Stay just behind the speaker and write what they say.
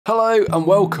Hello and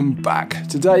welcome back.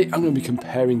 Today I'm going to be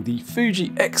comparing the Fuji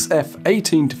XF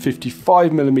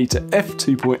 18-55mm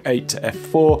f2.8 to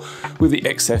f4 with the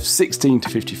XF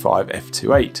 16-55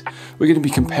 f2.8. We're going to be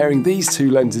comparing these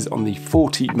two lenses on the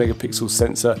 40 megapixel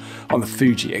sensor on the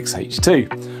Fuji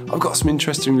X-H2. I've got some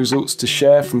interesting results to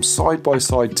share from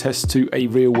side-by-side tests to a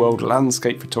real-world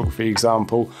landscape photography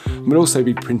example. We'll also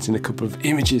be printing a couple of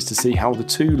images to see how the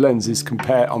two lenses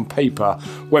compare on paper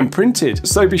when printed.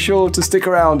 So be sure to stick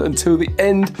around until the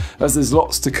end, as there's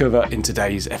lots to cover in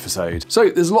today's episode. So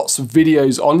there's lots of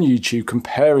videos on YouTube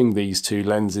comparing these two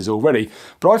lenses already,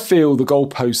 but I feel the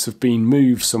goalposts have been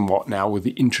moved somewhat now with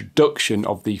the introduction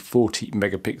of the 40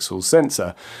 megapixel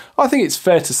sensor. I think it's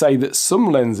fair to say that some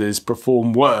lenses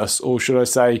perform worse, or should I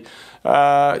say,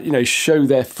 show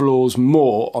their flaws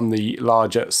more on the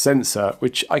larger sensor,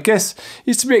 which I guess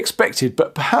is to be expected,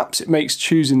 but perhaps it makes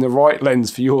choosing the right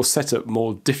lens for your setup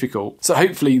more difficult. So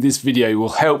hopefully this video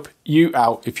will help you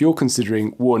out if you're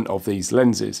considering one of these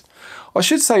lenses. I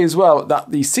should say as well that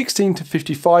the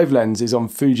 16-55 lens is on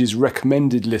Fuji's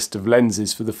recommended list of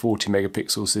lenses for the 40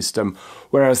 megapixel system,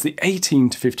 whereas the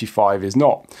 18-55 is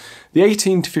not. The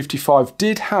 18-55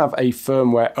 did have a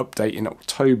firmware update in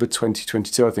October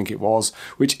 2022, I think it was,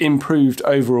 which improved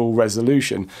overall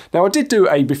resolution. Now I did do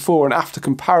a before and after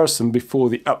comparison before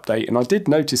the update, and I did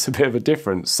notice a bit of a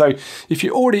difference. So if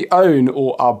you already own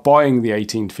or are buying the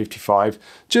 18-55,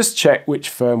 just check which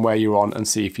firmware you're on and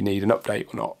see if you need an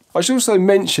update or not. I should also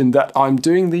mention that I'm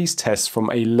doing these tests from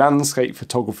a landscape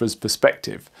photographer's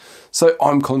perspective. So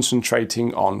I'm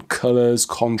concentrating on colours,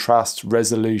 contrast,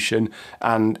 resolution,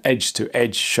 and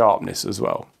edge-to-edge sharpness as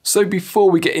well. So before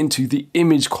we get into the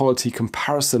image quality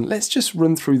comparison, let's just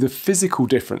run through the physical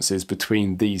differences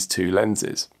between these two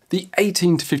lenses. The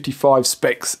 18-55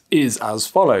 specs is as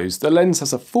follows. The lens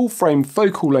has a full frame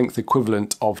focal length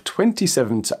equivalent of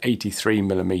 27 to 83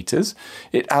 millimeters.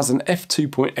 It has an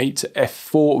f2.8 to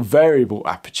f4 variable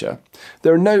aperture.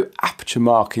 There are no aperture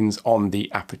markings on the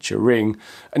aperture ring,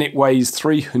 and it weighs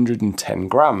 310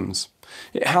 grams.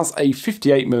 It has a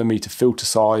 58mm filter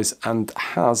size and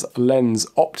has lens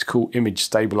optical image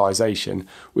stabilization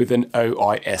with an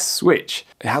OIS switch.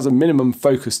 It has a minimum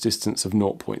focus distance of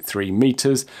 0.3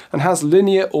 meters and has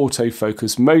linear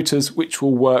autofocus motors, which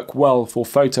will work well for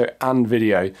photo and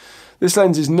video. This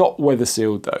lens is not weather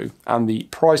sealed though, and the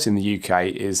price in the UK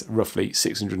is roughly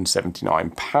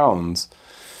 £679.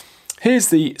 Here's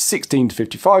the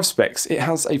 16-55 specs. It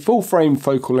has a full frame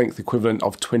focal length equivalent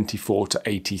of 24 to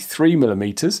 83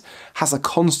 millimeters, has a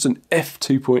constant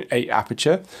f2.8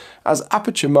 aperture, has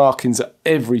aperture markings at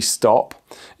every stop.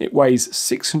 It weighs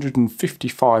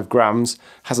 655 grams,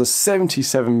 has a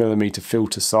 77mm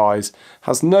filter size,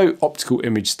 has no optical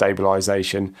image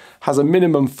stabilization, has a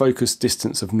minimum focus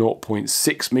distance of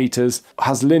 0.6 meters,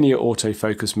 has linear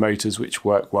autofocus motors which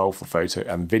work well for photo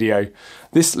and video.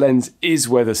 This lens is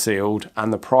weather sealed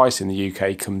and the price in the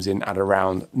UK comes in at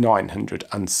around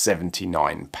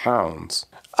 £979.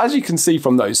 As you can see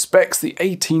from those specs, the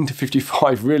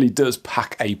 18-55 really does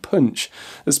pack a punch,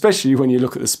 especially when you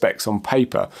look at the specs on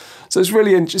paper. So it's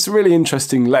a really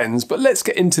interesting lens, but let's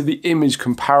get into the image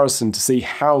comparison to see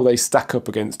how they stack up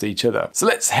against each other. So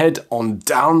let's head on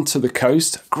down to the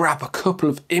coast, grab a couple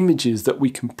of images that we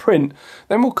can print,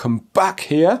 then we'll come back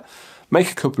here,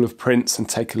 make a couple of prints and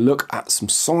take a look at some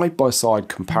side-by-side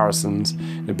comparisons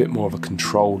in a bit more of a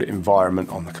controlled environment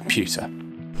on the computer.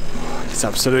 It's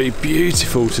absolutely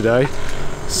beautiful today.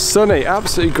 Sunny,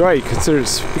 absolutely great considering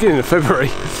it's beginning of February.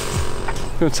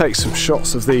 I'm going to take some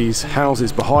shots of these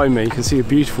houses behind me. You can see the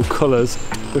beautiful colours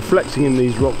reflecting in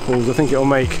these rock pools. I think it'll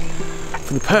make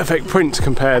for the perfect print to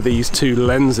compare these two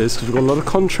lenses because we've got a lot of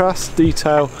contrast,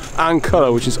 detail and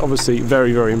colour, which is obviously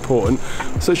very, very important.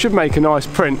 So it should make a nice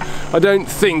print. I don't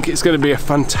think it's going to be a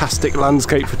fantastic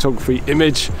landscape photography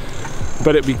image,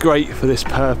 but it'd be great for this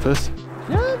purpose.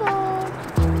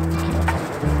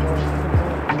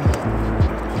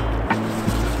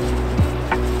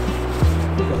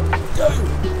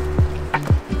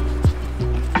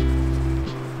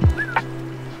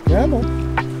 Come on.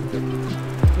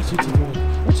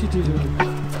 What's he doing?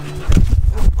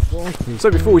 So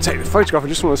before we take the photograph, I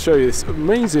just want to show you this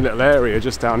amazing little area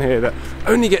just down here that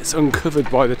only gets uncovered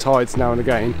by the tides now and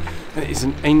again, and it is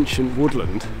an ancient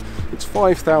woodland. It's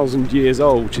 5,000 years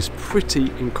old, which is pretty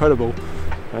incredible.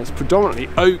 It's predominantly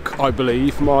oak, I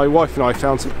believe. My wife and I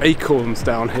found some acorns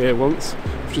down here once,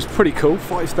 which is pretty cool.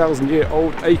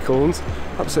 5,000-year-old acorns,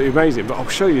 absolutely amazing. But I'll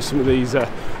show you some of these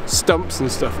stumps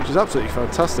and stuff, which is absolutely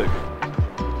fantastic.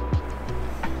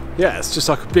 Yeah, it's just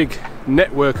like a big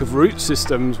network of root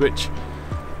systems which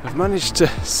have managed to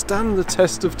stand the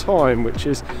test of time, which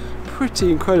is pretty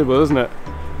incredible, isn't it?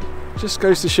 Just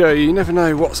goes to show you, you never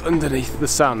know what's underneath the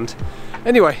sand.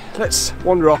 Anyway, let's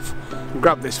wander off and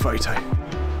grab this photo.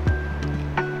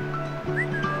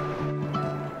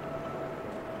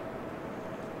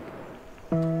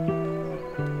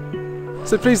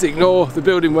 So please ignore the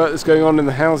building work that's going on in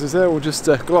the houses there, we'll just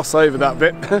gloss over that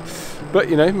bit. But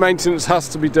you know, maintenance has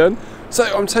to be done. So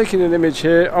I'm taking an image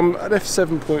here, I'm at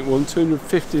f7.1,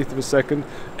 250th of a second.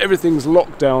 Everything's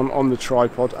locked down on the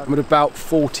tripod. I'm at about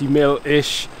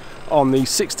 40mm-ish on the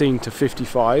 16 to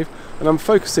 55, and I'm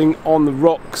focusing on the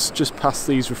rocks just past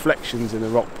these reflections in the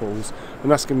rock pools,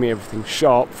 and that's giving me everything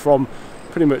sharp from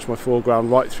pretty much my foreground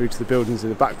right through to the buildings in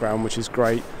the background, which is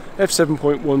great.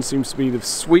 f7.1 seems to be the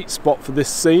sweet spot for this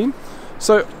scene.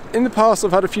 So in the past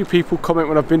I've had a few people comment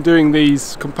when I've been doing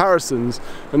these comparisons,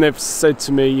 and they've said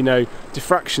to me, you know,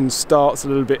 diffraction starts a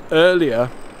little bit earlier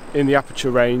in the aperture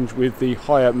range with the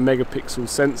higher megapixel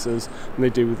sensors than they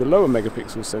do with the lower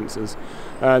megapixel sensors.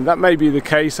 And that may be the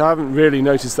case, I haven't really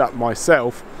noticed that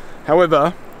myself. However,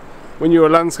 when you're a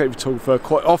landscape photographer,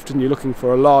 quite often you're looking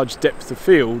for a large depth of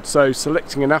field, so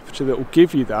selecting an aperture that will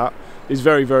give you that is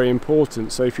very, very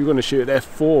important. So if you're going to shoot at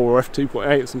f4 or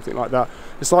f2.8 or something like that,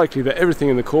 it's likely that everything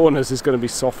in the corners is going to be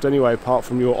soft anyway, apart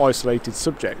from your isolated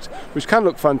subject, which can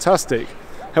look fantastic.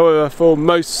 However, for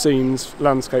most scenes,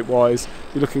 landscape-wise,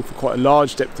 you're looking for quite a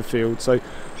large depth of field, so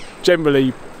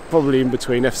generally probably in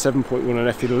between f7.1 and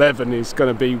f11 is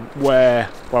going to be where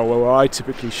I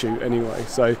typically shoot anyway.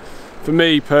 So for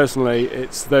me personally,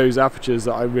 it's those apertures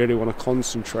that I really want to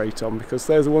concentrate on, because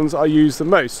they're the ones I use the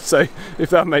most, so if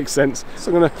that makes sense.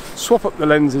 So I'm going to swap up the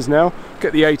lenses now,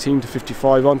 get the 18 to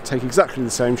 55 on, take exactly the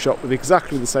same shot with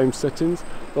exactly the same settings.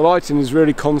 The lighting is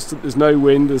really constant, there's no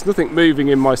wind, there's nothing moving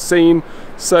in my scene,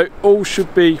 so all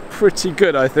should be pretty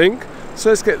good, I think. So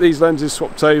let's get these lenses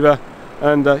swapped over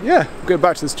and yeah, go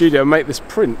back to the studio and make this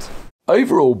print.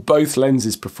 Overall, both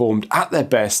lenses performed at their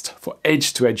best for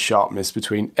edge-to-edge sharpness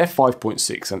between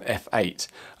f5.6 and f8.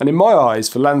 And in my eyes,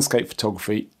 for landscape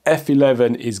photography,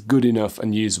 f11 is good enough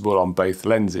and usable on both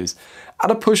lenses.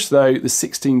 At a push though, the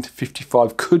 16 to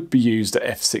 55 could be used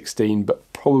at f16,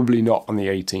 but probably not on the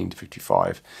 18 to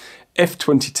 55.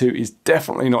 f22 is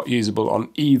definitely not usable on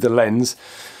either lens.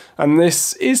 And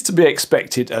this is to be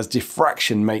expected, as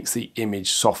diffraction makes the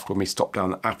image soft when we stop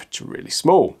down the aperture really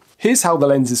small. Here's how the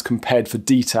lenses compared for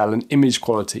detail and image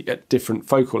quality at different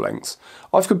focal lengths.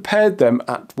 I've compared them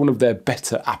at one of their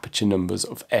better aperture numbers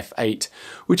of f8,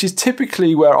 which is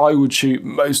typically where I would shoot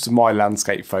most of my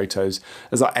landscape photos,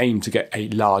 as I aim to get a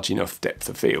large enough depth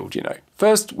of field, you know.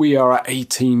 First, we are at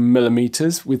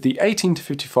 18mm with the 18 to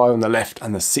 55 on the left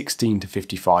and the 16 to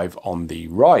 55 on the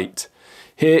right.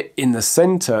 Here in the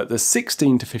centre, the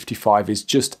 16 to 55 is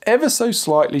just ever so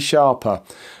slightly sharper.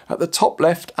 At the top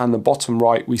left and the bottom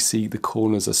right, we see the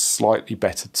corners are slightly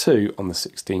better too on the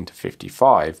 16 to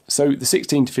 55. So the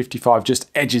 16 to 55 just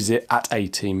edges it at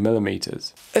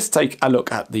 18mm. Let's take a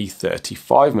look at the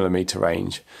 35mm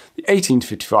range. The 18 to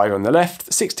 55 on the left,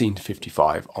 the 16 to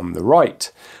 55 on the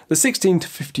right. The 16 to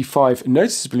 55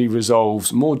 noticeably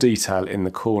resolves more detail in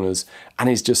the corners and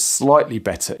is just slightly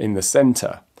better in the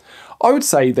centre. I would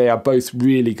say they are both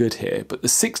really good here, but the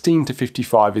 16 to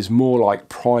 55 is more like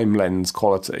prime lens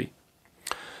quality.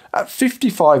 At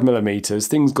 55mm,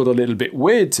 things got a little bit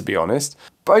weird, to be honest.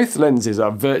 Both lenses are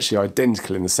virtually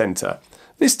identical in the centre.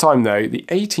 This time though, the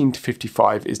 18 to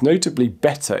 55 is notably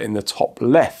better in the top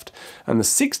left, and the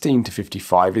 16 to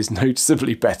 55 is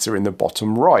noticeably better in the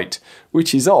bottom right,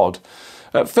 which is odd.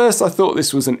 At first I thought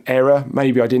this was an error,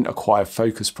 maybe I didn't acquire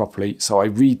focus properly, so I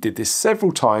redid this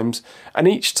several times, and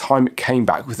each time it came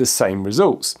back with the same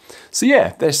results. So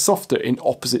yeah, they're softer in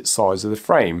opposite sides of the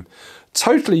frame.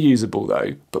 Totally usable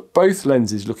though, but both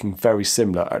lenses looking very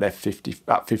similar at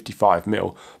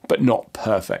 55mm, but not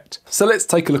perfect. So let's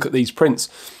take a look at these prints.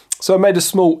 So I made a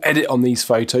small edit on these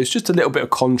photos, just a little bit of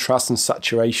contrast and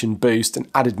saturation boost, and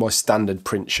added my standard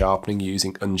print sharpening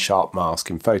using unsharp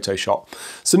mask in Photoshop.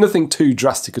 So nothing too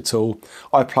drastic at all.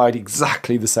 I applied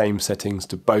exactly the same settings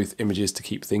to both images to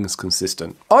keep things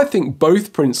consistent. I think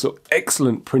both prints look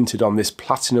excellent printed on this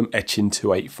Platinum Etching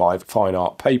 285 fine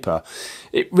art paper.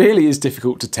 It really is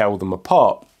difficult to tell them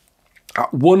apart.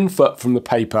 At 1 foot from the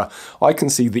paper, I can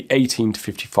see the 18 to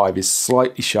 55 is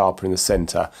slightly sharper in the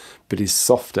centre, but is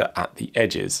softer at the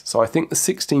edges. So I think the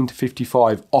 16 to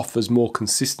 55 offers more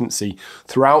consistency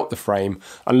throughout the frame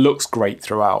and looks great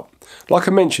throughout. Like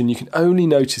I mentioned, you can only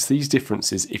notice these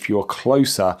differences if you are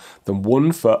closer than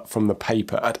 1 foot from the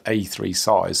paper at A3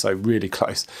 size, so really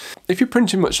close. If you're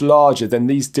printing much larger, then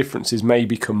these differences may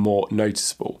become more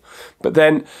noticeable. But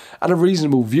then, at a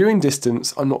reasonable viewing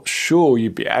distance, I'm not sure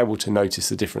you'd be able to notice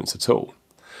the difference at all.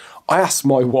 I asked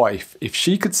my wife if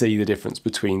she could see the difference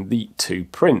between the two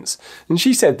prints, and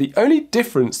she said the only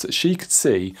difference that she could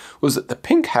see was that the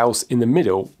pink house in the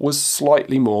middle was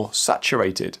slightly more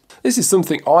saturated. This is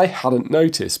something I hadn't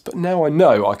noticed, but now I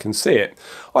know I can see it.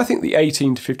 I think the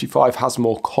 18-55 has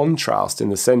more contrast in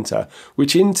the centre,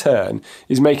 which in turn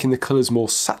is making the colours more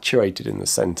saturated in the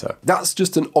centre. That's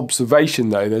just an observation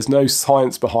though, there's no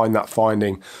science behind that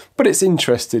finding, but it's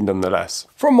interesting nonetheless.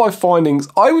 From my findings,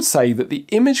 I would say that the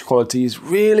image quality is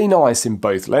really nice in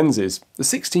both lenses. The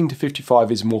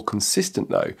 16-55 is more consistent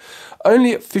though.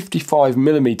 Only at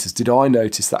 55mm did I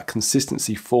notice that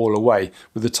consistency fall away,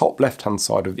 with the top left hand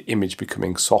side of the image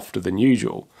becoming softer than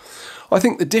usual. I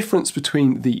think the difference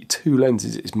between the two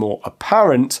lenses is more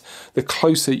apparent the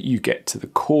closer you get to the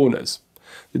corners.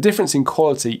 The difference in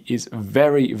quality is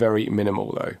very, very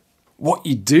minimal though. What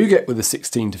you do get with the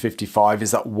 16-55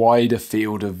 is that wider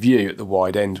field of view at the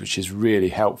wide end, which is really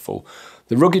helpful.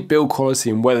 The rugged build quality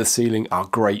and weather sealing are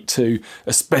great too,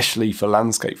 especially for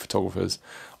landscape photographers.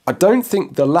 I don't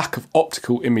think the lack of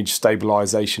optical image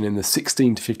stabilisation in the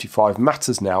 16-55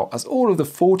 matters now, as all of the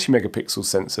 40 megapixel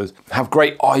sensors have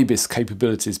great IBIS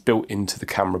capabilities built into the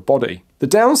camera body. The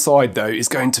downside though is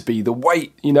going to be the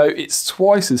weight. It's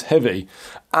twice as heavy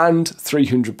and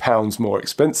 £300 more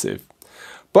expensive.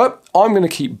 But I'm going to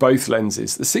keep both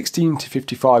lenses. The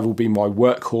 16-55 will be my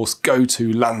workhorse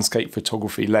go-to landscape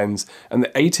photography lens, and the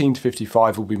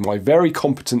 18-55 will be my very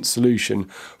competent solution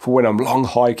for when I'm long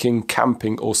hiking,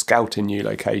 camping or scouting new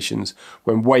locations,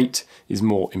 when weight is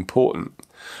more important.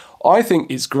 I think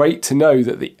it's great to know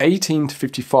that the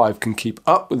 18-55 can keep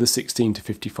up with the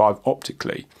 16-55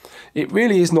 optically. It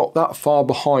really is not that far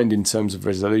behind in terms of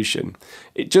resolution.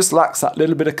 It just lacks that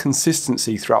little bit of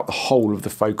consistency throughout the whole of the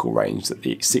focal range that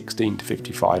the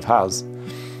 16-55 has.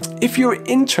 If you're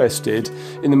interested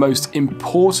in the most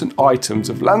important items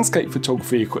of landscape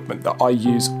photography equipment that I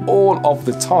use all of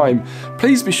the time,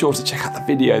 please be sure to check out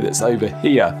the video that's over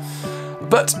here.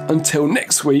 But until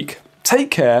next week,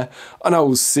 take care, and I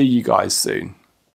will see you guys soon.